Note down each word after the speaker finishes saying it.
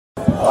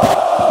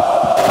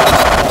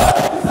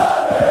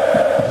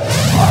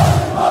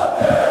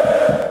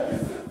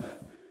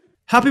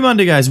Happy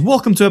Monday, guys.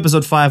 Welcome to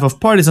episode 5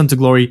 of Partizan to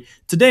Glory.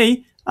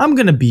 Today, I'm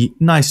gonna be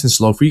nice and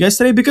slow for you guys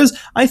today because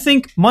I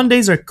think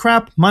Mondays are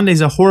crap.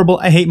 Mondays are horrible.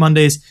 I hate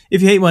Mondays.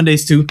 If you hate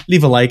Mondays too,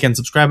 leave a like and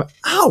subscribe.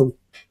 Ow!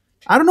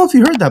 I don't know if you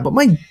heard that, but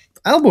my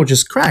elbow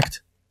just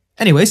cracked.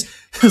 Anyways,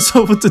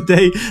 so for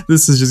today,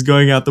 this is just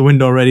going out the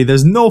window already.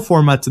 There's no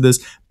format to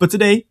this, but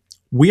today,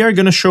 we are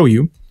gonna show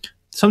you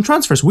some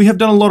transfers. We have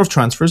done a lot of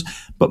transfers,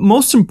 but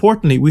most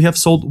importantly, we have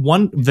sold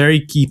one very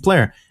key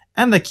player,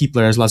 and that key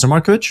player is Lazar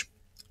Markovic.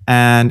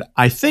 And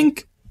I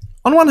think,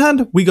 on one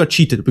hand, we got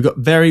cheated. We got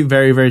very,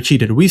 very, very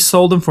cheated. We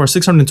sold him for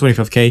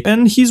 625k,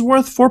 and he's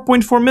worth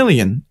 4.4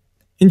 million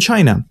in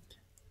China.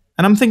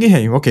 And I'm thinking,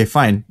 hey, okay,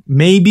 fine.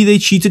 Maybe they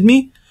cheated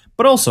me,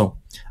 but also,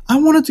 I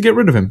wanted to get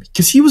rid of him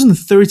because he was in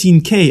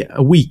 13k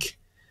a week.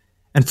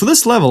 And for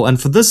this level, and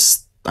for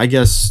this, I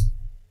guess,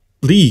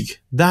 league,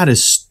 that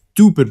is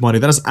stupid money.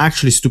 That is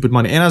actually stupid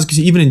money. And as you can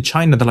see, even in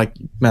China, they're like,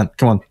 man,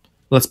 come on,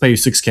 let's pay you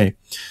 6k.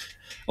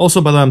 Also,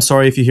 by the way, I'm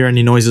sorry if you hear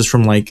any noises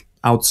from like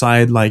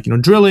outside, like, you know,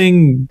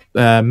 drilling,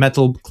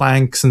 metal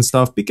clanks and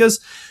stuff, because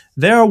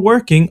they're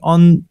working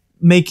on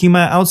making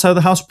my outside of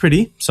the house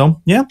pretty.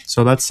 So yeah,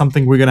 so that's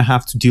something we're gonna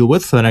have to deal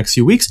with for the next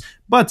few weeks.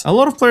 But a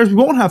lot of players we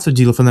won't have to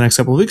deal with for the next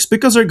couple of weeks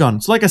because they're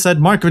gone. So like I said,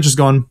 Markovic is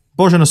gone.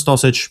 Bojan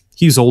Stosic,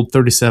 he's old,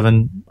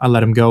 37. I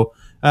let him go.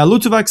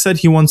 Lutovac said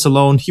he wants a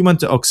loan. He went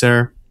to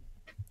Auxerre.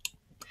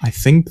 I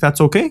think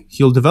that's okay.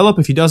 He'll develop.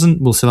 If he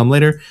doesn't, we'll sell him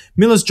later.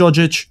 Milos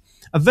Djordjic,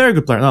 a very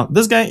good player. Now,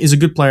 this guy is a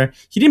good player.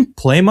 He didn't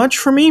play much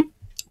for me,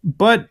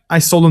 but I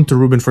sold him to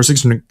Ruben for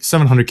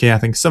 700k, I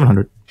think,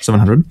 700.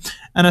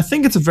 And I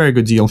think it's a very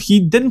good deal. He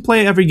didn't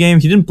play every game.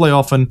 He didn't play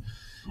often.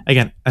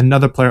 Again,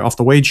 another player off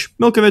the wage.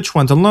 Milkovic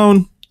went on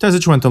loan.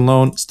 Tezic went on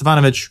loan.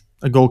 Stevanovic,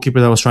 a goalkeeper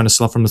that was trying to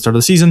sell from the start of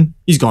the season.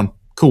 He's gone.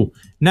 Cool.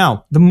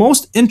 Now, the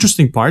most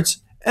interesting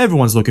parts,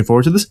 everyone's looking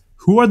forward to this.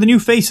 Who are the new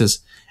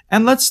faces?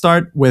 And let's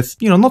start with,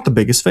 you know, not the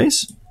biggest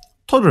face,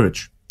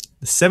 Todorovic.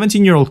 The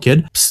 17-year-old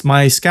kid.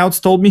 My scouts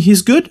told me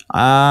he's good.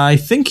 I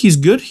think he's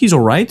good. He's all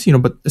right, you know,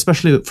 but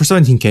especially for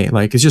 17k,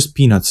 like, it's just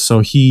peanuts.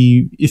 So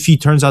if he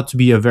turns out to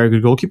be a very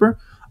good goalkeeper,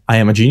 I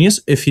am a genius.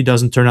 If he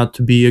doesn't turn out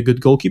to be a good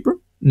goalkeeper,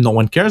 no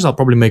one cares. I'll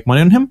probably make money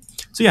on him.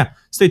 So yeah,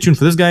 stay tuned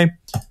for this guy.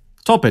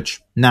 Topic.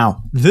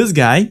 Now, this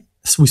guy,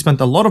 we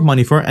spent a lot of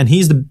money for, and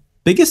he's the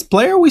biggest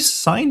player we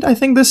signed, I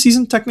think, this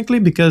season, technically,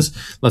 because,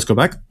 let's go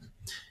back.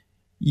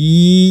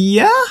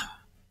 Yeah,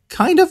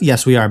 kind of.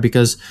 Yes, we are,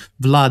 because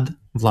Vlad,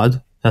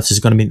 that's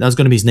gonna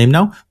be his name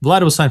now.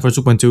 Vlad was signed for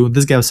 2.2.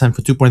 This guy was signed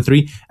for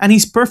 2.3, and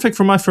he's perfect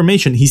for my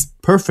formation. He's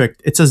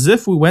perfect. It's as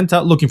if we went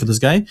out looking for this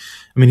guy.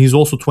 I mean, he's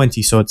also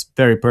 20, so it's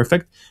very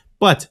perfect.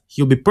 But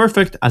he'll be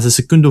perfect as a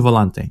segundo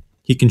volante.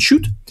 He can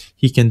shoot,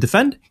 he can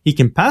defend, he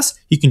can pass,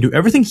 he can do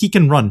everything. He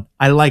can run.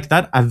 I like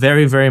that. I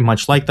very, very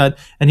much like that.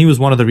 And he was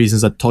one of the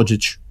reasons that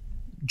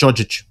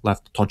Djordjic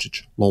left.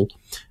 Djordjic, lol.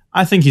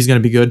 I think he's gonna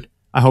be good.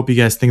 I hope you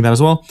guys think that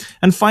as well.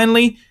 And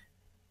finally,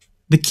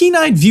 the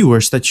keen-eyed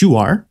viewers that you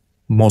are,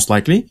 most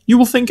likely, you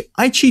will think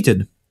I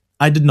cheated.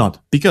 I did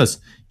not, because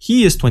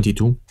he is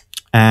 22,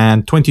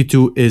 and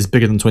 22 is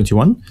bigger than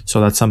 21,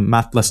 so that's some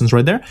math lessons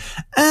right there.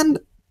 And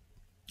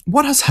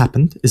what has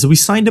happened is we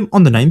signed him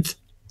on the 9th,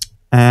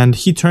 and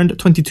he turned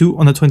 22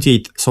 on the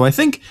 28th, so I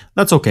think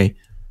that's okay.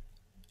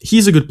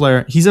 He's a good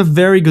player. He's a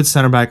very good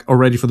center back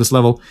already for this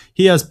level.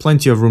 He has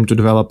plenty of room to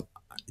develop.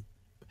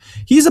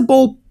 He's a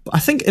I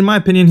think, in my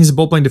opinion, he's a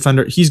ball-playing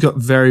defender. He's got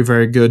very,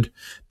 very good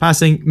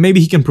passing. Maybe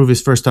he can prove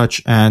his first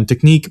touch and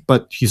technique,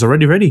 but he's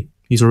already ready.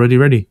 He's already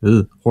ready.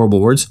 Ugh,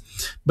 horrible words.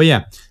 But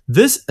yeah,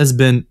 this has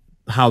been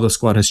how the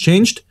squad has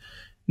changed.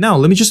 Now,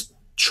 let me just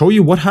show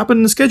you what happened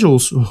in the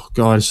schedules. Oh,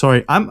 God,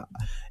 sorry.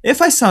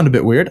 If I sound a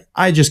bit weird,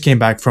 I just came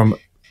back from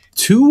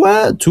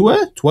 4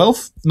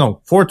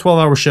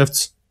 12-hour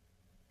shifts.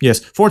 Yes,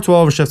 4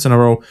 12-hour shifts in a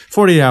row,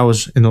 48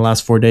 hours in the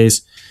last 4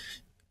 days.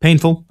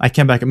 Painful. I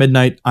came back at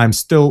midnight. I'm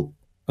still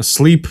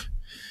asleep.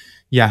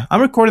 Yeah, I'm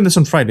recording this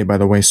on Friday, by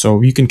the way,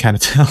 so you can kind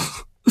of tell.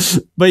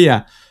 But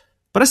yeah,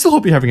 but I still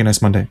hope you're having a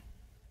nice Monday.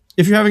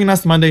 If you're having a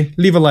nice Monday,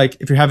 leave a like.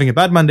 If you're having a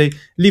bad Monday,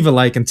 leave a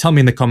like and tell me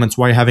in the comments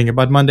why you're having a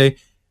bad Monday.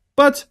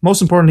 But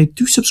most importantly,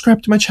 do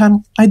subscribe to my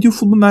channel. I do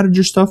Football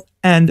Manager stuff,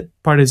 and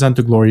Partizan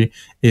to Glory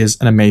is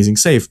an amazing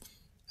save.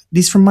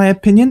 These from my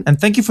opinion,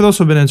 and thank you for those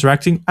who have been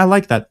interacting. I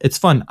like that. It's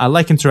fun. I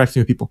like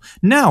interacting with people.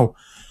 Now,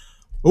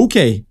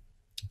 okay,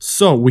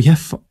 so we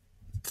have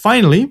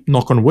finally,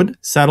 knock on wood,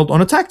 settled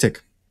on a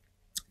tactic.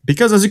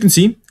 Because as you can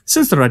see,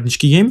 since the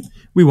Radnički game,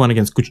 we won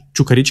against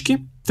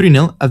Čukarički,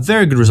 3-0, a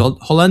very good result.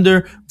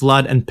 Hollander,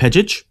 Vlad, and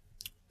Pejic.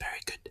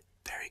 Very good,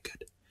 very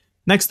good.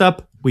 Next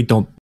up, we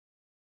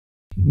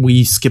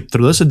skipped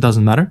through this, it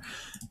doesn't matter.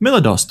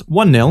 Milodost,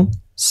 1-0.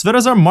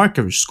 Svetozar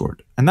Markovic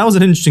scored. And that was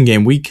an interesting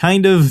game. We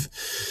kind of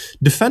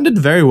defended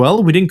very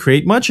well. We didn't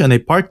create much, and they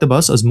parked the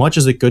bus as much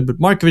as they could, but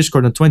Markovic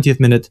scored in the 20th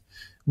minute.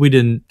 We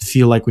didn't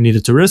feel like we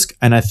needed to risk,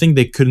 and I think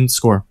they couldn't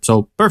score.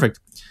 So, perfect.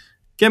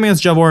 Game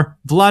against Javor,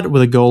 Vlad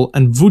with a goal,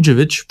 and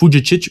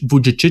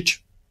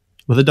Vujicic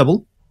with a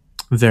double.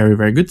 Very,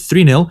 very good.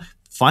 3-0.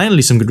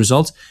 Finally, some good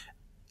results.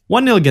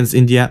 1-0 against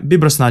India,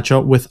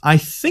 Bibrasnacho with, I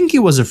think it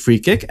was a free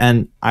kick,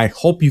 and I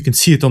hope you can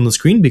see it on the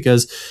screen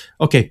because,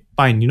 okay,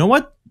 fine, you know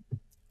what?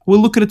 We'll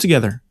look at it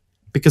together.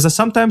 Because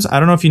sometimes, I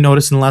don't know if you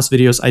noticed in the last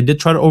videos, I did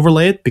try to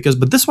overlay it,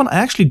 but this one I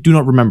actually do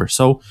not remember.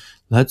 So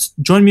let's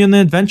join me on the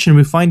adventure and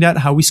we find out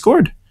how we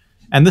scored.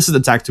 And this is the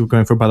tactic we're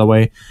going for, by the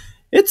way.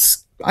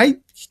 I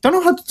don't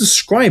know how to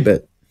describe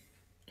it.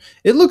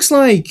 It looks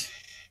like,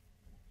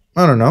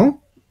 I don't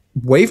know,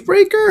 wave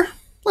breaker?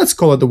 Let's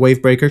call it the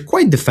wave breaker.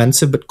 Quite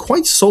defensive, but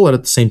quite solid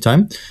at the same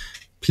time.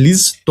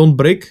 Please, don't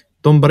break.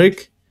 Don't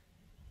break.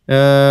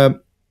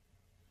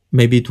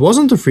 Maybe it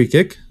wasn't a free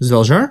kick.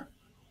 Zveljar?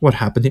 What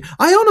happened here?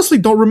 I honestly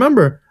don't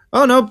remember.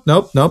 Oh,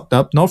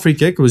 nope. No free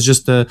kick. It was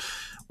just a...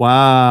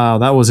 Wow,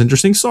 that was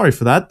interesting. Sorry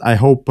for that. I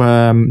hope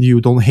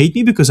you don't hate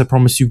me because I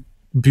promised you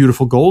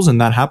beautiful goals and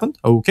that happened.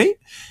 Okay.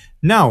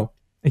 Now,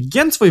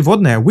 against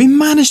Vojvodina, we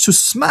managed to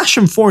smash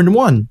him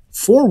 4-1.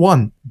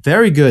 4-1.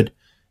 Very good.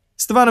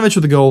 Stevanovic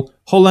with a goal,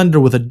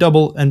 Hollander with a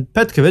double, and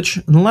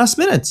Petkovic in the last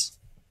minutes.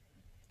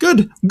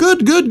 Good.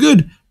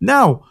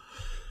 Now,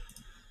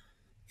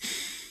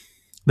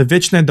 the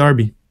Vichne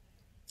derby.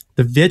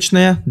 The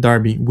Vichne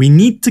derby. We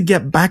need to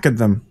get back at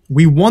them.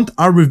 We want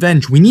our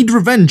revenge. We need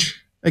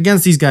revenge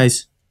against these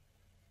guys.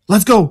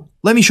 Let's go.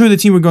 Let me show you the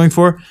team we're going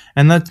for,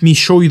 and let me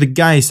show you the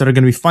guys that are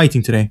going to be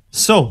fighting today.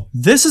 So,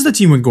 this is the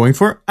team we're going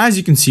for. As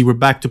you can see, we're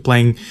back to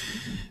playing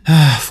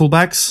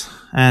fullbacks,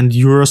 and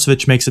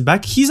Jurosevic makes it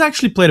back. He's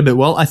actually played a bit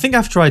well. I think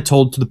after I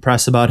told to the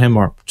press about him,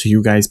 or to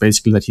you guys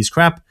basically, that he's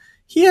crap,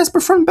 he has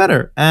performed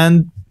better.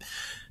 And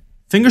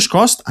fingers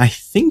crossed, I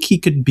think he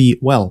could be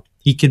well.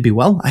 He could be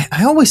well.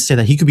 I always say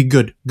that he could be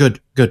good.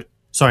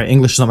 Sorry,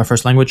 English is not my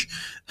first language.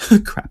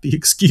 Crappy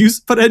excuse.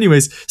 But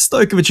anyways,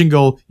 Stojkovic in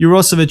goal,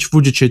 Jurosevic,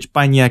 Vujicic,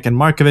 Bajniak, and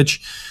Markovic.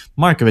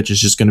 Markovic is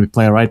just going to be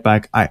playing right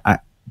back. I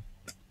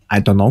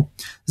don't know.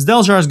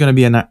 Zdeljar is going to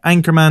be an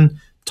anchorman.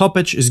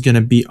 Topic is going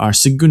to be our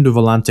segundo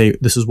volante.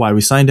 This is why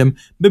we signed him.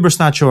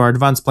 Bibrasnacho, our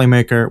advanced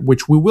playmaker,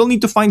 which we will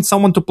need to find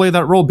someone to play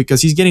that role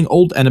because he's getting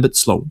old and a bit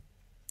slow,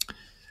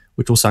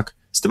 which will suck.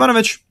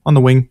 Stevanovic on the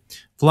wing,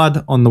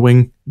 Vlad on the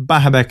wing.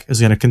 Bahabek is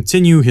going to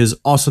continue his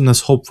awesomeness,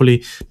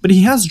 hopefully, but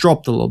he has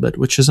dropped a little bit,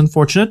 which is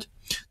unfortunate.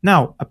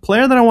 Now, a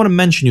player that I want to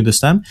mention you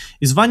this time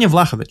is Vanja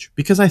Vlahovic,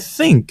 because I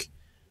think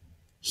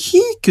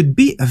he could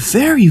be a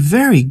very,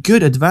 very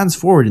good advanced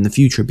forward in the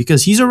future,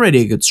 because he's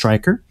already a good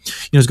striker.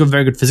 You know, he's got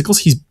very good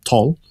physicals. He's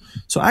tall.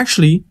 So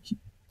actually,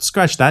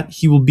 scratch that.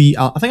 He will be,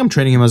 I think I'm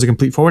training him as a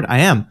complete forward. I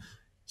am.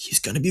 He's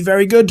going to be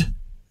very good.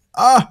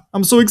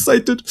 I'm so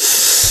excited.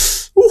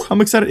 Ooh,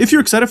 I'm excited. If you're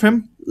excited for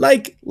him,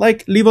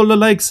 leave all the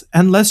likes.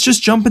 And let's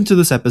just jump into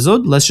this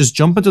episode. Let's just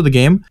jump into the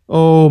game.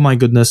 Oh my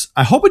goodness.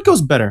 I hope it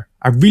goes better.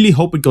 I really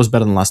hope it goes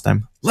better than last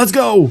time. Let's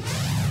go!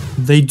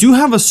 They do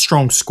have a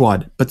strong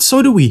squad, but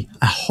so do we.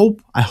 I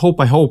hope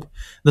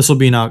this will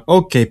be enough.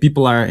 Okay,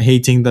 people are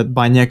hating that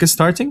Bajniak is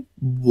starting.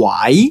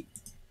 Why?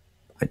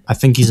 I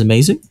think he's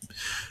amazing.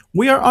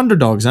 We are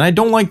underdogs, and I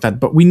don't like that.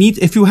 But we need,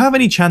 if you have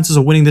any chances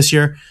of winning this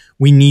year,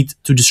 we need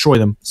to destroy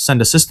them.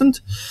 Send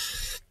assistant.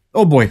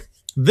 Oh boy.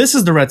 This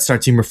is the Red Star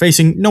team we're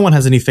facing. No one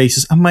has any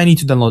faces. I might need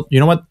to download... You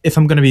know what? If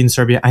I'm going to be in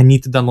Serbia, I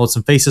need to download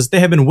some faces.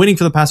 They have been winning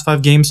for the past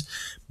 5 games,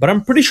 but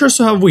I'm pretty sure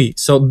so have we.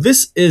 So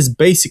this is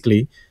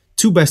basically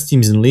 2 best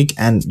teams in the league,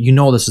 and you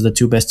know this is the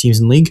 2 best teams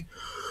in the league.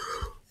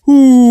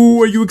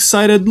 Ooh, are you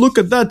excited? Look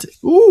at that.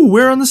 Ooh,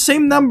 we're on the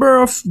same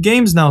number of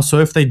games now. So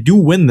if they do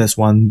win this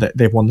one,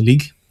 they've won the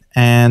league.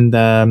 And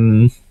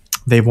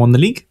they've won the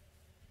league.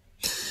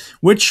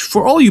 Which,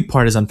 for all you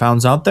Partizan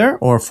fans out there,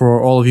 or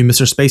for all of you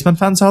MrSpaceman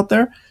fans out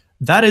there,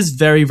 that is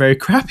very, very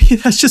crappy.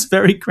 That's just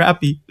very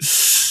crappy.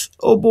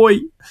 Oh boy.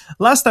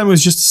 Last time it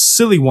was just a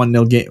silly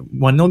 1-0 game.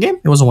 1-0 game?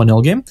 It was a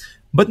 1-0 game.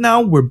 But now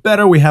we're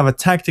better. We have a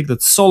tactic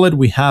that's solid.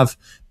 We have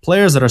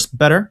players that are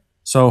better.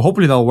 So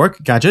hopefully that'll work.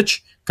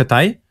 Gajic,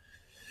 Katai,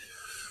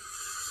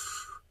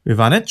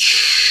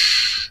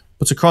 Ivanic.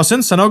 Puts a cross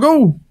in.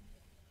 Sanogo.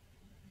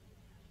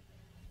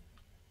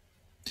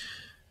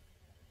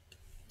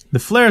 The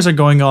flares are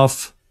going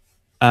off.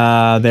 They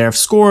have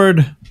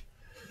scored.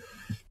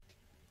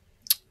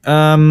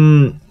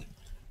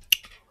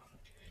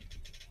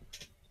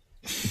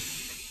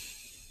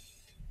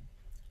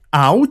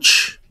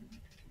 Ouch.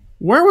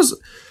 Where was...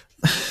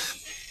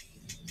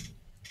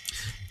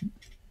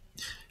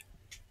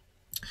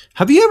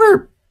 Have you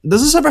ever...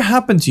 Does this ever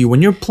happen to you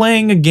when you're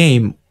playing a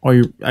game,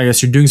 or I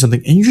guess you're doing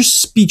something, and you're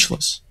just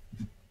speechless?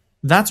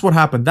 That's what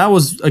happened. That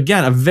was,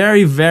 again, a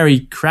very, very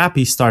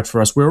crappy start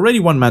for us. We're already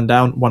 1-0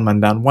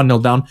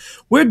 down.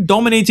 We're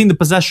dominating the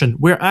possession.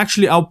 We're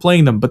actually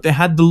outplaying them, but they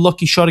had the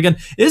lucky shot again.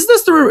 Is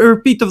this the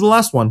repeat of the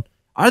last one?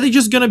 Are they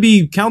just going to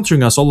be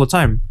countering us all the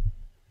time?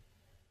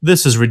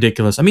 This is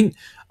ridiculous. I mean,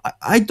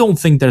 I don't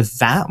think they're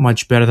that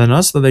much better than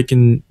us that they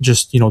can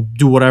just, you know,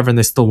 do whatever and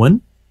they still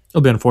win.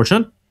 It'll be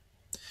unfortunate.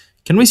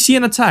 Can we see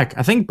an attack?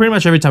 I think pretty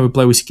much every time we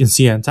play, we can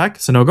see an attack.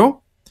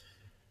 Sanogo.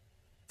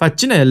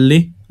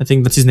 Facinelli. I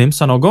think that's his name,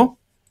 Sanogo.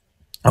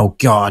 Oh,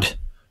 God.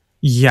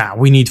 Yeah,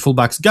 we need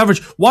fullbacks.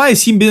 Gavrich, why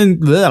is he being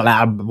let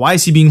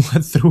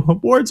through?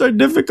 Awards are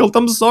difficult.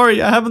 I'm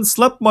sorry. I haven't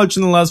slept much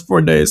in the last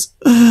 4 days.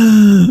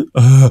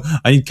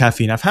 I need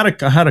caffeine. I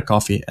had a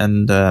coffee,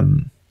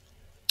 and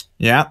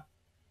yeah.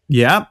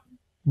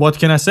 What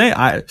can I say?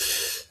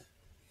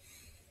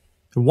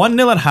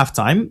 1-0 at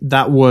halftime.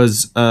 That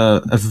was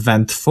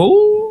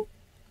eventful.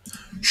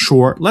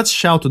 Sure. Let's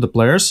shout to the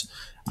players.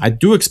 I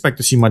do expect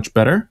to see much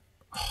better.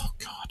 Oh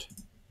God.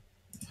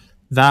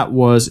 That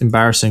was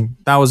embarrassing.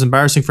 That was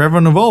embarrassing for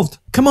everyone involved.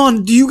 Come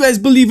on, do you guys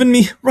believe in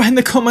me? Write in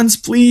the comments,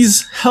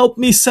 please. Help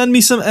me, send me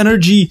some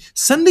energy.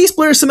 Send these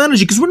players some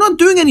energy, because we're not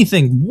doing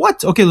anything.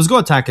 What? Okay, let's go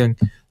attacking.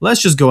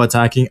 Let's just go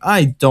attacking.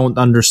 I don't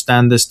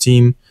understand this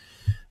team.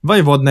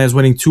 Voivodna is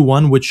winning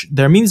 2-1, which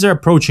there means they're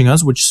approaching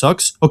us, which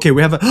sucks. Okay,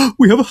 we have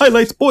a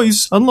highlight,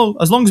 boys.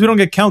 As long as we don't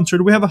get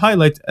countered, we have a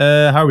highlight.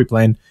 How are we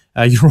playing?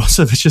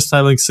 Jurosevic is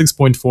titling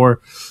 6.4.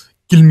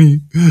 Kill me.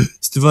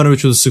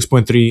 Stevanovic was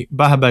 6.3.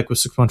 Bahabek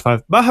was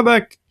 6.5.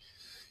 Bahabek,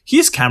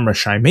 he's camera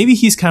shy. Maybe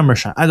he's camera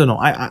shy. I don't know.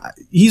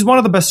 He's one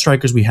of the best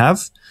strikers we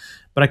have,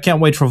 but I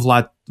can't wait for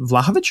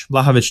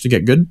Vlahovic to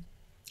get good.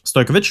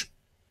 Stojkovic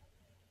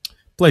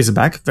plays it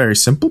back. Very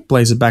simple.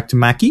 Plays it back to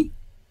Maki.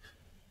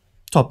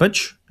 Topic,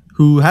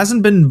 who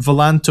hasn't been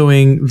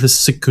volantoing the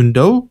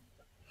secundo.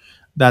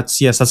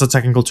 That's a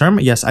technical term.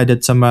 Yes, I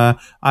did some.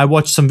 I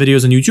watched some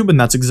videos on YouTube, and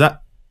that's exact.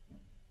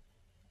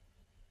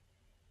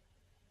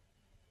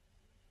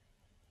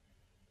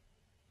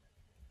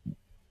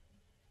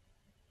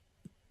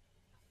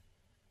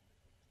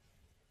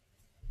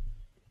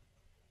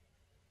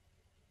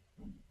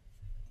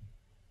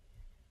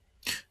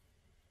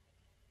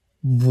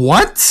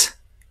 What?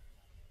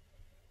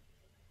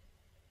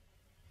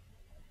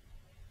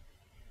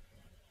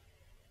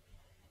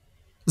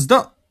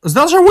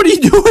 Zdaljar, what are you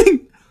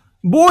doing?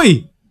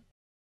 Boy!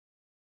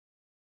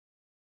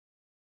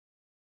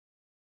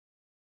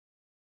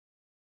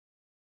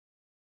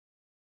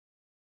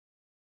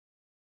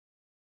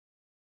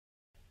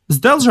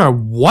 Zdaljar,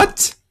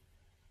 what?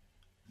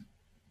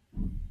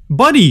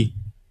 Buddy!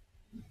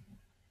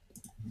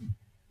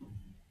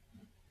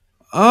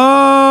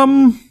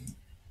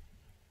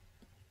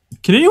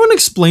 Can anyone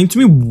explain to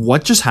me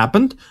what just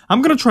happened?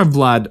 I'm gonna try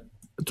Vlad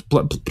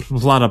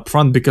up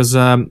front because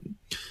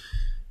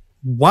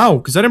wow,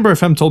 because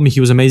EdinburghFM told me he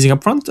was amazing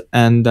up front,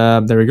 and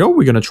there we go.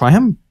 We're gonna try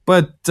him,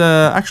 but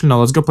actually no,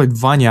 let's go play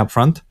Vanya up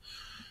front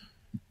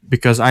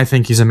because I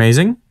think he's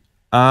amazing.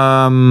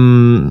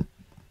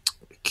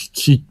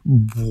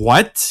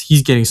 What?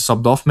 He's getting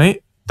subbed off,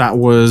 mate. That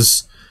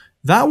was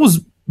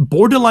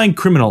borderline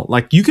criminal.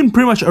 Like, you can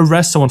pretty much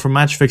arrest someone for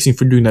match fixing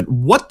for doing that.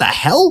 What the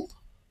hell?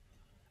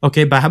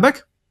 Okay,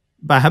 Bahabek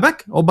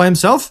all by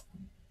himself.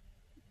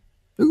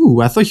 Ooh,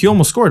 I thought he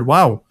almost scored.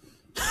 Wow.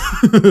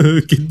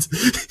 Look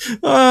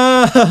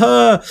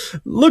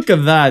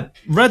at that.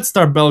 Red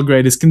Star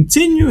Belgrade is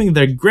continuing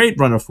their great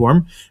run of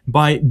form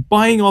by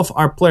buying off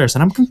our players,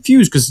 and I'm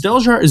confused because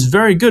Zdaljar is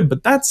very good,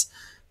 but that's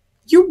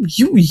you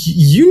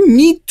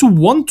need to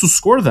want to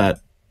score that,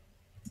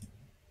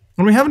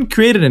 and we haven't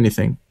created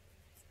anything.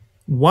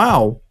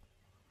 Wow,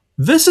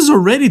 this is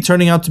already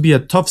turning out to be a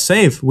tough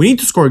save. We need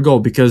to score a goal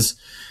because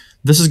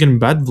this is gonna be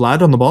bad.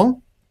 Vlad on the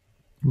ball.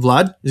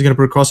 Vlad is gonna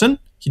put a cross in.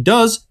 He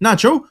does.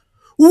 Nacho.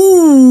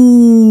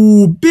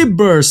 Ooh,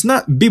 Biebers,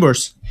 not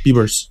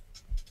Biebers.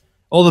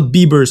 All the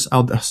Biebers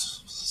out there.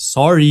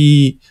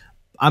 Sorry.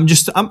 I'm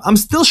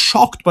still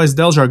shocked by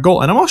Zdaljar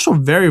goal, and I'm also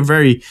very,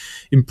 very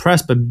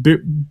impressed by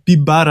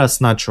Bibaras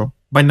Nacho.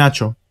 By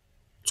Nacho.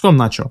 Let's call him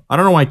Nacho. I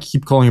don't know why I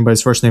keep calling him by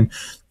his first name.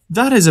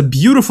 That is a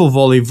beautiful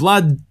volley.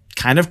 Vlad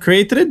kind of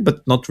created it,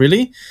 but not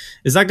really.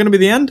 Is that going to be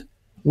the end?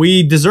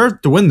 We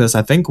deserved to win this,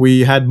 I think. We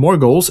had more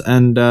goals,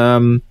 and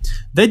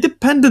they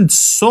depended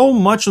so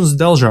much on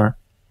Zdaljar.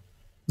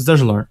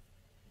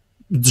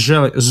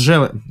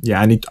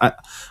 Yeah,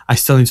 I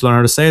still need to learn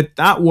how to say it.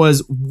 That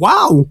was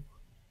wow.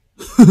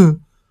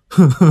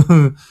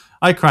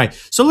 I cry.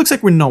 So it looks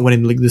like we're not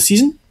winning the league this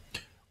season,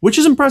 which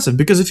is impressive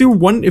because if you're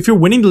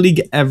winning the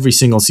league every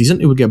single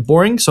season, it would get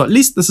boring. So at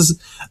least this is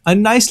a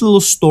nice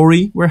little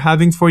story we're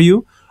having for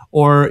you.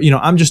 Or, you know,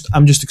 I'm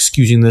just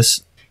excusing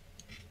this.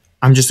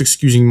 I'm just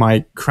excusing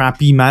my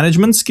crappy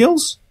management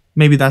skills.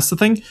 Maybe that's the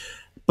thing.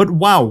 But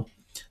wow.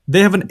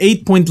 They have an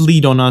 8-point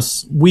lead on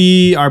us.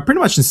 We are pretty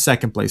much in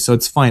second place, so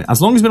it's fine.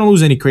 As long as we don't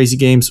lose any crazy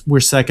games, we're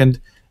second.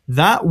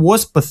 That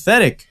was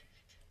pathetic.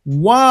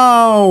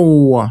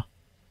 Wow.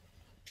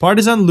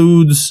 Partizan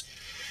lose.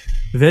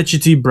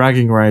 Vechiti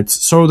bragging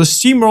rights. So the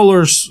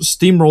Steamrollers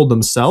steamrolled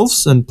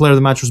themselves, and player of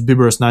the match was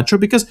Biberos Nacho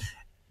because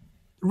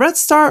Red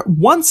Star,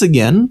 once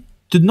again,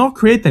 did not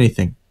create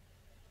anything.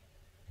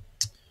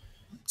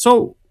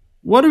 So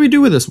what do we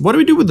do with this? What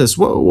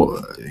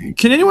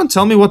can anyone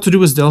tell me what to do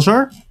with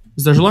Zdaljar?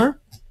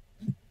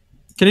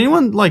 Can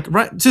anyone, like,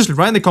 seriously,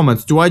 write in the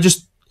comments, do I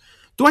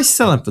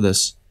sell him for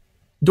this?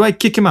 Do I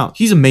kick him out?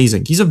 He's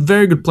amazing. He's a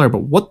very good player,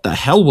 but what the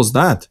hell was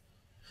that?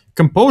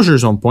 Composure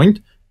is on point.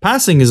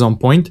 Passing is on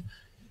point.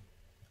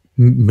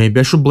 Maybe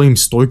I should blame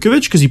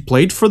Stojkovic because he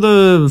played for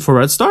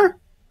Red Star?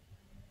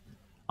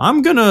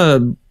 I'm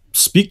gonna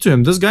speak to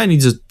him. This guy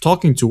needs a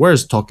talking to. Where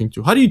is talking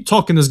to? How do you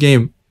talk in this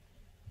game?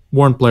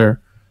 Warn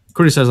player.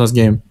 Criticize last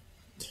game.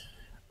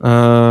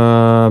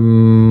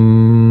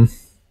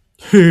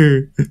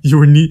 you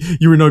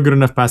were not good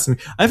enough passing.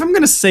 If I'm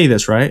gonna say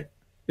this, right?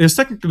 It's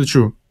technically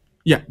true.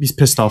 Yeah, he's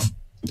pissed off.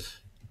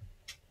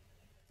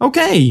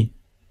 Okay.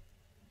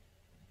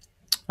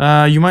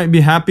 You might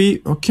be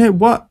happy. Okay,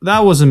 what?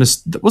 That was a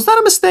mistake. Was that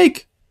a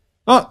mistake?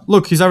 Oh,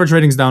 look, his average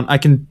rating's down. I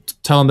can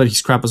tell him that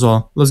he's crap as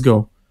well. Let's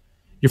go.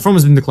 Your form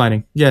has been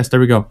declining. Yes, there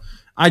we go.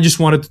 I just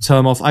wanted to tell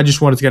him off. I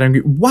just wanted to get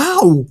angry.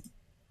 Wow.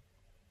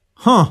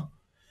 Huh.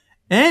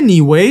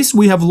 Anyways,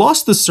 we have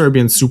lost the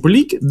Serbian Super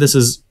League. This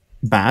is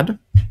bad.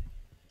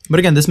 But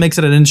again, this makes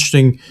it an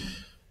interesting...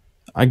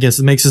 I guess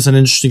it makes us an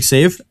interesting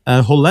save.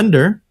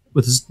 Hollander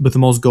with the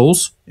most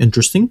goals.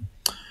 Interesting.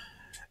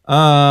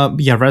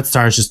 Yeah, Red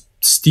Star is just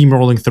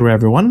steamrolling through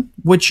everyone,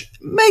 which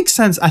makes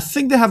sense. I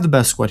think they have the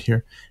best squad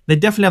here. They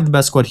definitely have the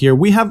best squad here.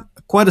 We have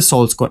quite a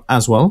solid squad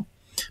as well,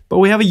 but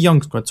we have a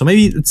young squad, so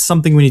maybe it's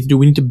something we need to do.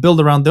 We need to build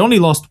around. They only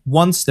lost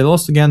once. They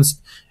lost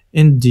against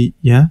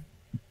India.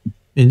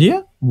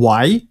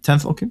 Why?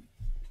 10th.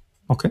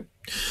 Okay.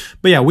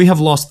 But yeah, we have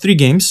lost 3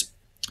 games,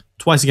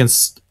 twice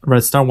against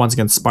Red Star, once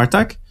against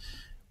Spartak.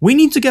 We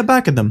need to get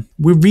back at them.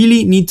 We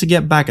really need to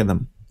get back at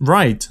them.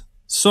 Right.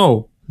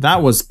 So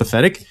that was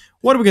pathetic.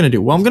 What are we going to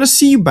do? Well, I'm going to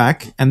see you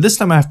back, and this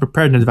time I have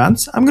prepared in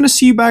advance. I'm going to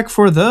see you back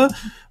for the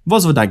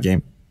Vozvodak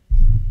game.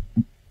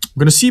 I'm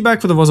going to see you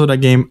back for the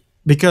Vozvodak game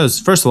because,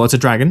 first of all, it's a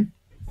dragon.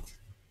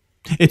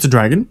 It's a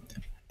dragon.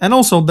 And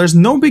also, there's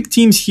no big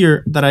teams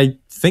here that I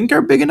think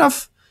are big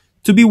enough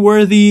to be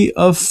worthy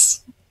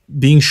of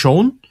being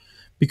shown.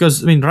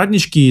 Because, I mean,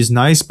 Radnički is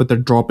nice, but they're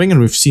dropping,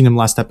 and we've seen him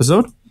last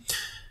episode.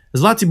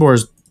 Zlatibor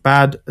is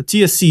bad.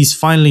 TSC is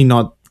finally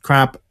not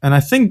crap. And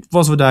I think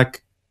Vozvodak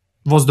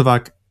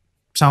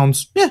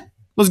sounds, yeah,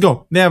 let's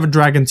go. They have a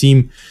dragon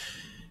team.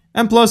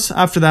 And plus,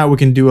 after that, we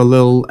can do a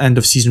little end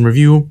of season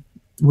review,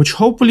 which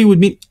hopefully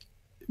would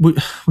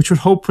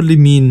hopefully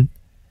mean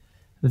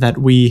that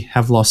we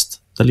have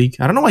lost the league.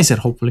 I don't know why I said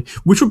hopefully,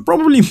 which would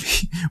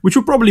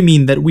probably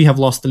mean that we have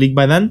lost the league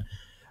by then.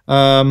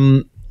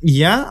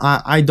 Yeah,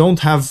 I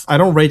don't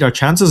rate our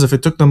chances. If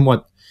it took them,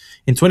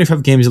 in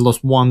 25 games, they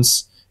lost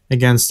once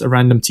against a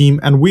random team,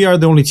 and we are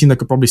the only team that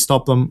could probably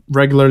stop them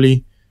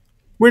regularly.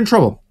 We're in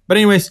trouble. But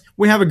anyways,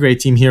 we have a great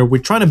team here.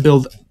 We're trying to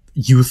build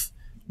youth.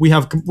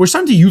 We're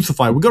starting to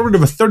youthify. We got rid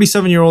of a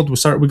 37-year-old. We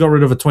got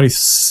rid of a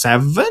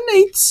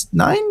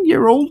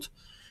 9-year-old.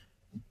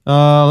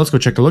 Let's go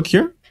check a look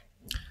here.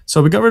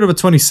 So we got rid of a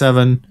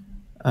 27.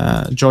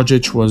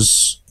 Djordjic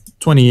was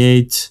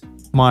 28.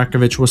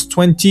 Markovic was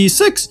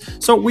 26.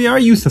 So we are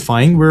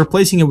youthifying. We're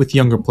replacing it with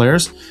younger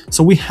players.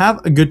 So we have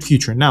a good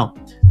future. Now,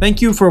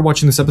 thank you for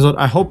watching this episode.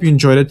 I hope you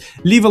enjoyed it.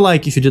 Leave a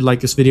like if you did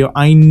like this video.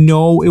 I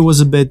know it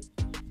was a bit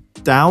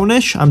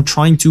downish. I'm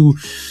trying to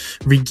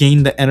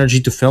regain the energy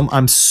to film.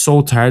 I'm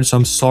so tired, so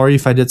I'm sorry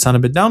if I did sound a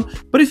bit down.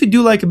 But if you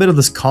do like a bit of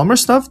this calmer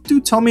stuff,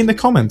 do tell me in the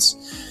comments.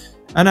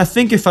 And I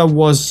think if I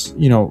was,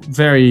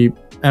 very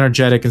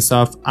energetic and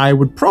stuff, I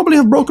would probably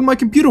have broken my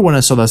computer when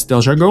I saw that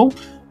Deljar goal.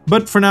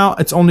 But for now,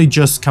 it's only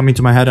just coming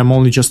to my head. I'm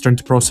only just starting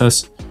to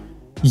process.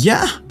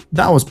 Yeah,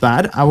 that was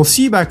bad. I will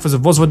see you back for the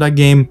Vozvodak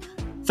game.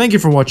 Thank you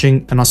for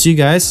watching, and I'll see you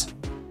guys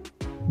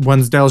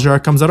when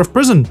Deljar comes out of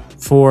prison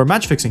for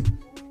match fixing.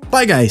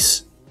 Bye,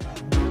 guys.